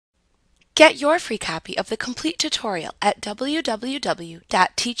Get your free copy of the complete tutorial at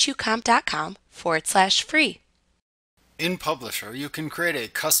www.teachucomp.com/free. In Publisher, you can create a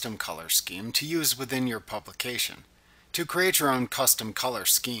custom color scheme to use within your publication. To create your own custom color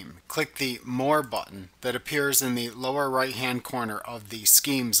scheme, click the More button that appears in the lower right-hand corner of the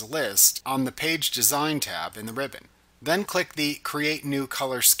Schemes list on the Page Design tab in the ribbon. Then click the Create New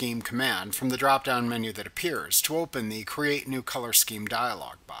Color Scheme command from the drop-down menu that appears to open the Create New Color Scheme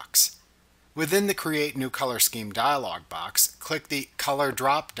dialog box. Within the Create New Color Scheme dialog box, click the Color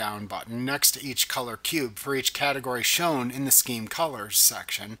drop-down button next to each color cube for each category shown in the Scheme Colors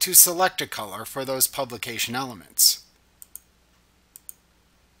section to select a color for those publication elements.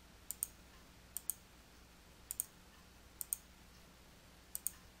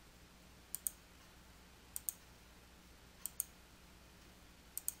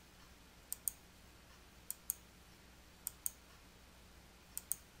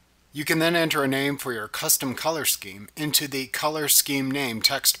 You can then enter a name for your custom color scheme into the Color Scheme Name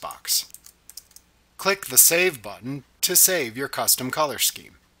text box. Click the Save button to save your custom color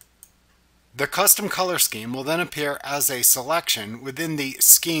scheme. The custom color scheme will then appear as a selection within the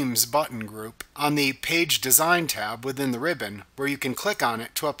Schemes button group on the Page Design tab within the ribbon, where you can click on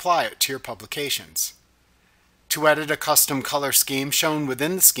it to apply it to your publications. To edit a custom color scheme shown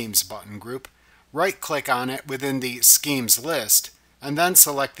within the Schemes button group, right-click on it within the Schemes list, and then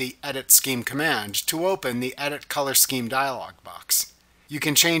select the Edit Scheme command to open the Edit Color Scheme dialog box. You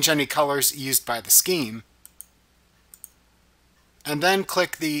can change any colors used by the scheme, and then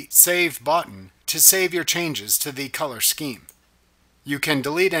click the Save button to save your changes to the color scheme. You can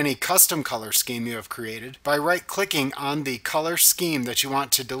delete any custom color scheme you have created by right-clicking on the color scheme that you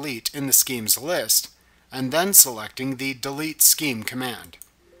want to delete in the Schemes list, and then selecting the Delete Scheme command.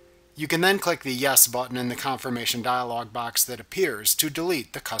 You can then click the Yes button in the confirmation dialog box that appears to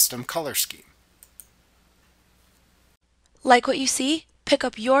delete the custom color scheme. Like what you see? Pick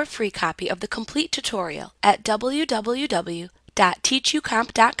up your free copy of the complete tutorial at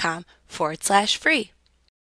www.teachucomp.com/free.